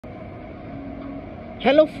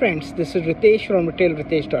Hello friends, this is Ritesh from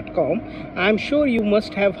retailritesh.com. I'm sure you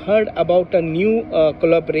must have heard about a new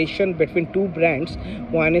collaboration between two brands.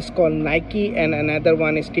 One is called Nike and another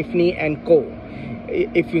one is Tiffany and Co.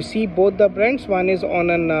 If you see both the brands, one is on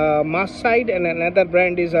a mass side and another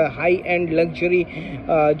brand is a high-end luxury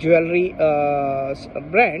jewelry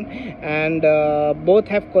brand, and both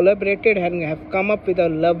have collaborated and have come up with a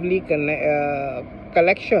lovely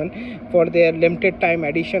collection for their limited time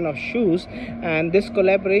edition of shoes. And this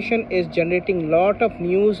collaboration is generating lot of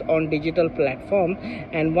news on digital platform,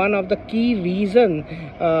 and one of the key reason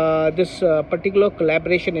this particular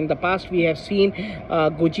collaboration, in the past we have seen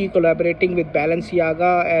Gucci collaborating with Balenciaga,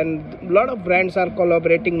 and a lot of brands are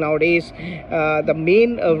collaborating nowadays. The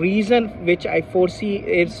main reason which I foresee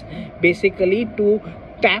is basically to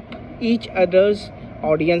tap each other's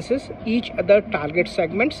audiences, each other target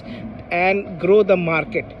segments, and grow the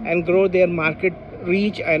market and grow their market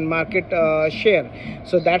reach and market share.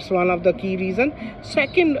 So that's one of the key reason.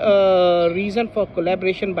 Second reason for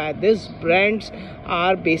collaboration by these brands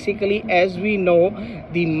are basically, as we know,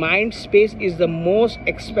 the mind space is the most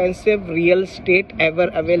expensive real estate ever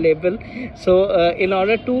available. So in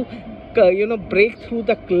order to break through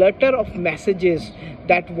the clutter of messages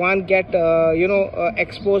that one get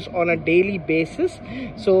exposed on a daily basis.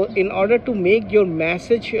 So in order to make your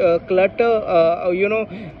message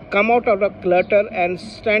come out of the clutter and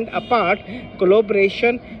stand apart,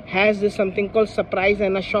 collaboration has this something called surprise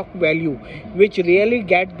and a shock value, which really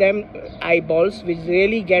get them eyeballs, which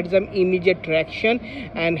really gets them immediate traction,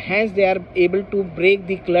 and hence they are able to break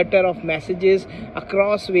the clutter of messages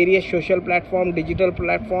across various social platforms, digital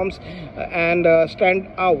platforms, and stand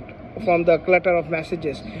out from the clutter of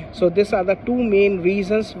messages. So these are the two main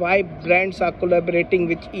reasons why brands are collaborating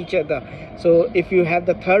with each other. So if you have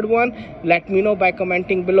the third one, let me know by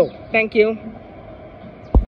commenting below. Thank you.